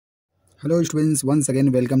Hello students, once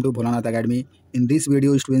again welcome to Bholanath Academy. In this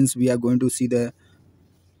video students, we are going to see the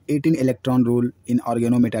 18 electron rule in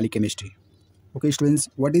organometallic chemistry. Okay students,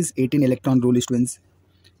 what is 18 electron rule students?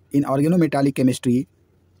 In organometallic chemistry,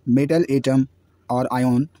 metal atom or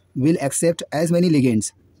ion will accept as many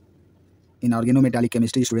ligands. In organometallic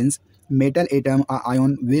chemistry students, metal atom or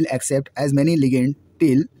ion will accept as many ligands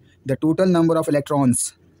till the total number of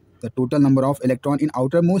electrons in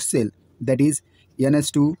outermost cell, that is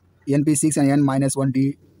ns2, np6 and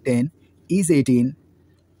n-1d10 is 18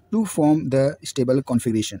 to form the stable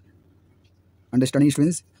configuration. Understanding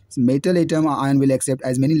students? Metal atom or ion will accept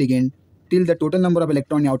as many ligands till the total number of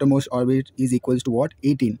electron in outermost orbit is equals to what?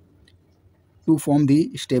 18 to form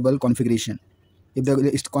the stable configuration. If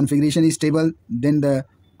the configuration is stable, then the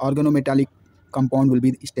organometallic compound will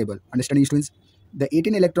be stable. Understanding students? The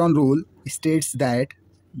 18 electron rule states that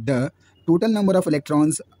the total number of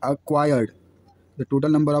electrons acquired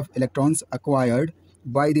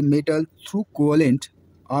by the metal through covalent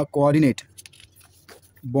or coordinate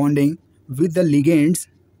bonding with the ligands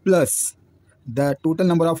plus the total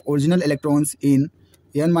number of original electrons in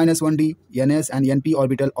n-1d, ns and np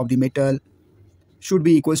orbital of the metal should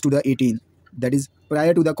be equals to the 18. That is,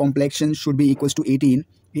 prior to the complexion should be equals to 18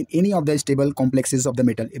 in any of the stable complexes of the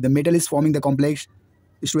metal. If the metal is forming the complex,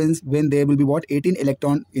 students, when there will be what? 18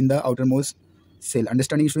 electron in the outermost cell.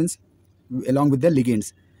 Understanding students? Along with the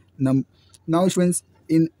ligands. Now students,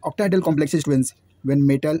 in octahedral complexes students, when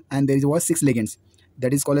metal and there is what? 6 ligands,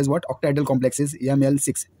 that is called as what? Octahedral complexes,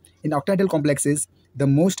 ml6. In octahedral complexes, the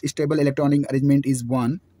most stable electronic arrangement is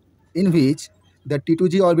one in which the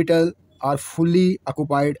T2G orbital are fully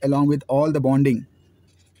occupied along with all the bonding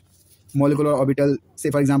molecular orbital, say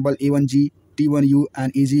for example A1G, T1U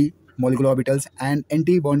and EG molecular orbitals, and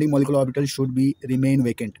anti-bonding molecular orbitals should be remain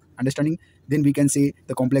vacant. Understanding? Then we can say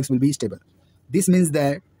the complex will be stable. This means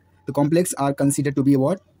that the complex are considered to be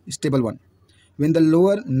what? Stable one. When the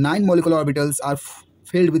lower 9 molecular orbitals are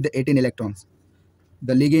filled with the 18 electrons,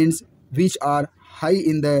 the ligands which are high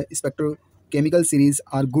in the spectrochemical series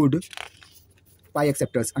are good pi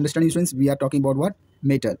acceptors. Understanding students? We are talking about what?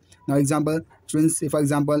 Metal. Now example students, if for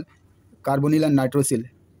example carbonyl and nitrosyl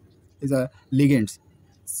is a ligands.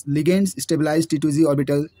 Ligands stabilize T2Z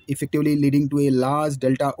orbital effectively, leading to a large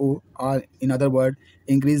delta O, or in other words,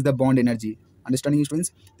 increase the bond energy. Understanding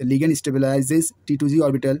students? The ligand stabilizes T2Z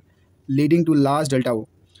orbital, leading to large delta O.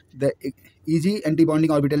 The EG antibonding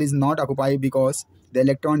orbital is not occupied because the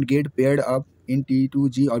electron get paired up in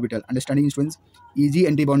T2G orbital. Understanding students? EG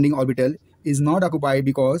antibonding orbital is not occupied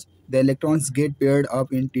because the electrons get paired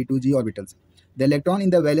up in T2G orbitals. The electron in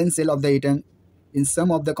the valence cell of the atom in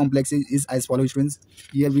some of the complexes is as follows students.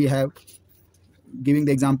 Here we have giving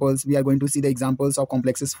the examples. We are going to see the examples of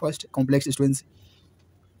complexes first. Complex students,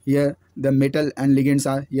 here the metal and ligands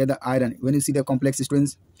are here the iron. When you see the complex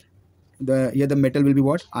students, here the metal will be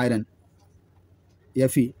what? Iron,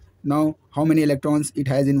 Fe. Now how many electrons it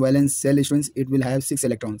has in valence cell students? It will have 6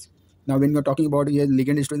 electrons. Now when we are talking about here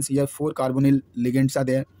ligand students, here 4 carbonyl ligands are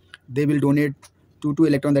there. They will donate 2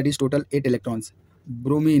 electrons, that is total 8 electrons.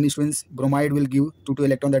 Bromine students, bromide will give 2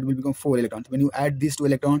 electrons, that will become 4 electrons. When you add these 2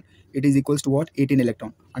 electrons, it is equals to what? 18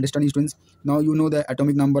 electron. Understanding students? Now you know the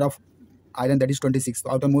atomic number of iron, that is 26.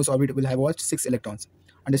 The outermost orbit will have what? 6 electrons.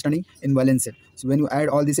 Understanding? In valence cell. So when you add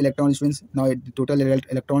all these electrons students, now the total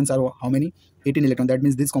electrons are how many? 18 electrons. That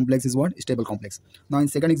means this complex is what? Stable complex. Now in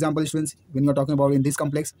second example students, when you are talking about in this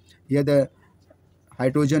complex, here the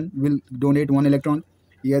hydrogen will donate 1 electron.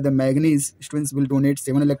 Here the manganese students will donate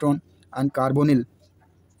 7 electron, and carbonyl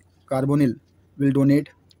will donate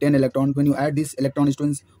 10 electrons. When you add this electron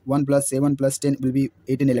students, 1 plus 7 plus 10 will be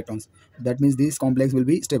 18 electrons. That means this complex will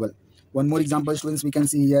be stable. One more example students, we can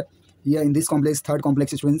see here in this complex, third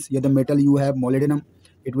complex students, here the metal you have molybdenum,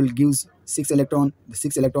 it will give 6 electrons. The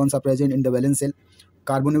 6 electrons are present in the valence cell.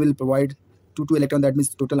 Carbonyl will provide 2 electrons. That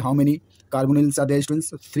means total how many carbonyls are there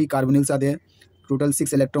students? 3 carbonyls are there, total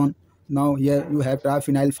 6 electrons. Now here you have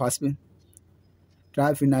triphenylphosphine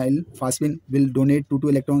will donate 2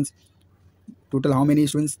 electrons. Total how many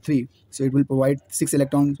students? 3. So it will provide 6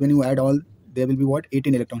 electrons. When you add all, there will be what?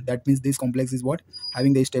 18 electrons. That means this complex is what?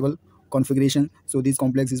 Having the stable configuration. So this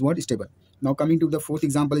complex is what? Stable. Now coming to the fourth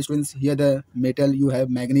example students, here the metal you have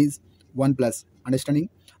manganese 1 plus. Understanding?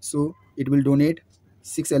 So it will donate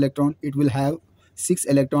 6 electrons. It will have 6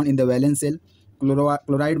 electrons in the valence cell.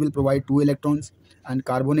 Chloride will provide 2 electrons, and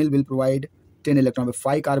carbonyl will provide 10 electrons.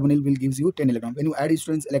 5 carbonyl will gives you 10 electrons. When you add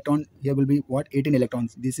students electron, here will be what? 18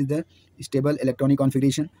 electrons. This is the stable electronic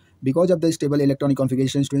configuration. Because of the stable electronic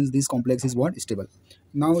configuration students, this complex is what? Stable.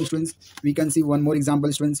 Now students, we can see one more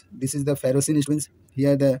example students. This is the ferrocene students.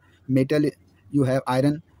 Here the metal you have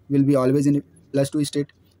iron will be always in +2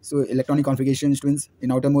 state. So electronic configuration, students,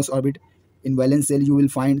 in outermost orbit in valence shell you will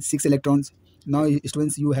find 6 electrons. Now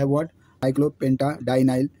students, you have what?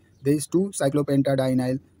 Cyclopentadienyl. There is 2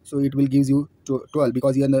 cyclopentadienyl, so it will gives you 12,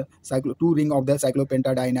 because here the 2 ring of the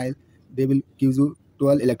cyclopentadienyl, they will gives you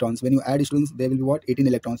 12 electrons. When you add, students, there will be what? 18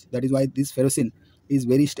 electrons. That is why this ferrocene is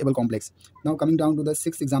very stable complex. Now coming down to the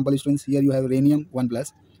 6th example, students, here you have rhenium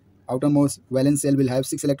 1+. Outermost valence shell will have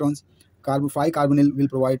 6 electrons. 5 carbonyl will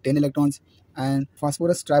provide 10 electrons, and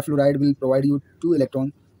phosphorus trifluoride will provide you 2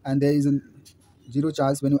 electrons, and there is a 0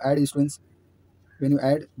 charge. When you add, students, when you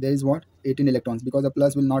add, there is what? 18 electrons, because the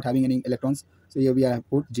plus will not having any electrons, so here we have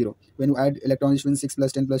put 0. When you add electron, students, 6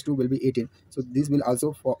 plus 10 plus 2 will be 18, so this will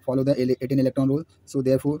also follow the 18 electron rule. So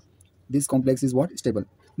therefore this complex is what? Stable.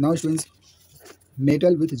 Now students,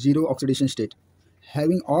 metal with 0 oxidation state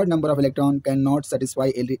having odd number of electron cannot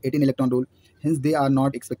satisfy 18 electron rule, hence they are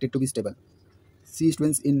not expected to be stable. See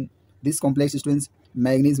students, in this complex, students,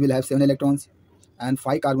 manganese will have 7 electrons and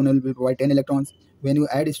 5 carbonyl will provide 10 electrons. When you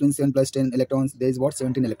add, students, 7 plus 10 electrons, there is what?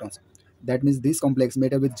 17 electrons. That means this complex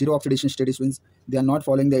metal with 0 oxidation state, students, they are not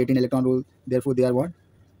following the 18 electron rule, therefore they are what?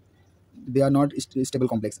 They are not stable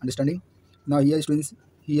complex. Understanding? Now here, students,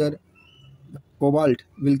 here cobalt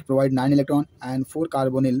will provide 9 electron and 4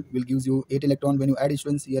 carbonyl will gives you 8 electron. When you add,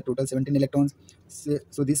 students, here total 17 electrons,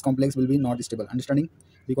 so this complex will be not stable. Understanding?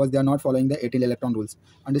 Because they are not following the 18 electron rules.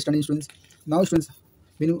 Understanding, students? Now students,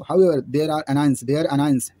 when you, however, there are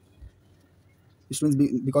anions,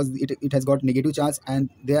 students, because it has got negative charge, and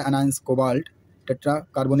their anions cobalt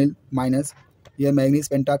tetracarbonyl minus, here manganese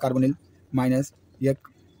pentacarbonyl minus, here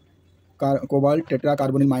cobalt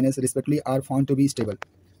tetracarbonyl minus respectively are found to be stable.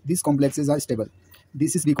 These complexes are stable.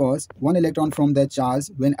 This is because 1 electron from the charge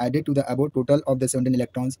when added to the above total of the 17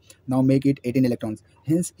 electrons now make it 18 electrons.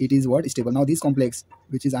 Hence it is what? Stable. Now this complex,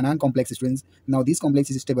 which is anion complex, students, now this complex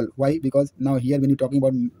is stable. Why? Because now here when you're talking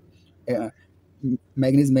about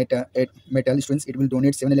manganese metal, students, it will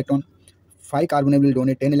donate 7 electrons. 5 carbonyl will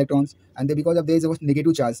donate 10 electrons, and then because of there is a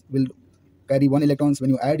negative charge will carry 1 electrons. When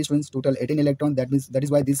you add, students, total 18 electrons. That means that is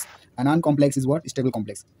why this anion complex is what? Stable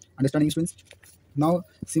complex. Understanding, students? Now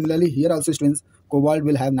similarly here also, students, cobalt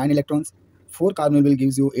will have 9 electrons, 4 carbonyl will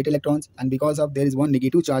gives you 8 electrons, and because of there is 1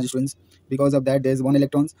 negative charge, students, because of that there is 1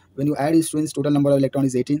 electrons. When you add, students, total number of electrons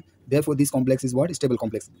is 18. Therefore this complex is what? Stable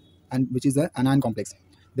complex, and which is the anion complex.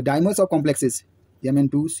 The dimers of complexes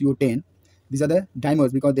Mn2CO10, these are the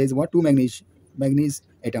dimers because there is what? 2 manganese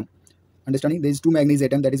atom. Understanding? There is 2 manganese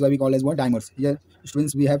atom, that is why we call as what? Dimers. Here,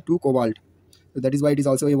 students, we have 2 cobalt, so that is why it is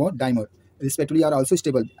also a what? Dimer. Respectively are also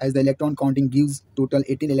stable, as the electron counting gives total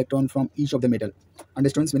 18 electron from each of the metal.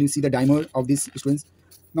 Understands? When you see the dimer of these, students,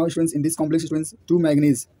 now students, in this complex, students, 2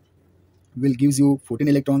 manganese will gives you 14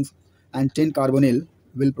 electrons, and 10 carbonyl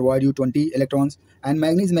will provide you 20 electrons, and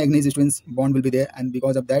manganese, students, bond will be there, and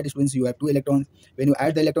because of that, students, you have 2 electrons. When you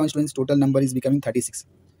add the electrons, students, total number is becoming 36.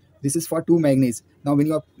 This is for 2 manganese. Now when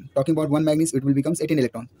you are talking about 1 manganese, it will become 18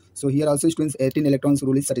 electrons. So here also, students, 18 electrons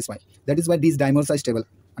rule is satisfied. That is why these dimers are stable.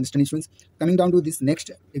 Understanding, students? Coming down to this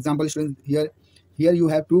next example, students, here you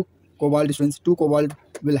have 2 cobalt, students. 2 cobalt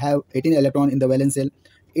will have 18 electron in the valence shell.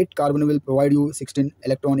 8 carbon will provide you 16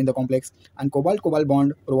 electron in the complex, and cobalt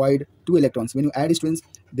bond provide 2 electrons. When you add, students,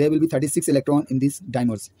 there will be 36 electron in these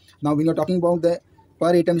dimers. Now when you are talking about the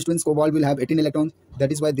per atom, students, cobalt will have 18 electrons.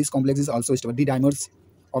 That is why this complex is also stable. The dimers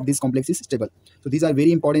of this complex is stable. So these are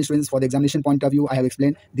very important, students, for the examination point of view. I have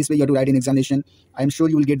explained this way you have to write in examination. I am sure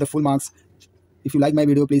you will get the full marks. If you like my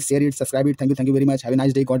video, please share it, subscribe it. Thank you very much. Have a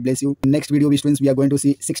nice day. God bless you. Next video, students, we are going to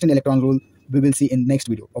see 16 electron rule. We will see in next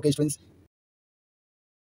video. Okay, students.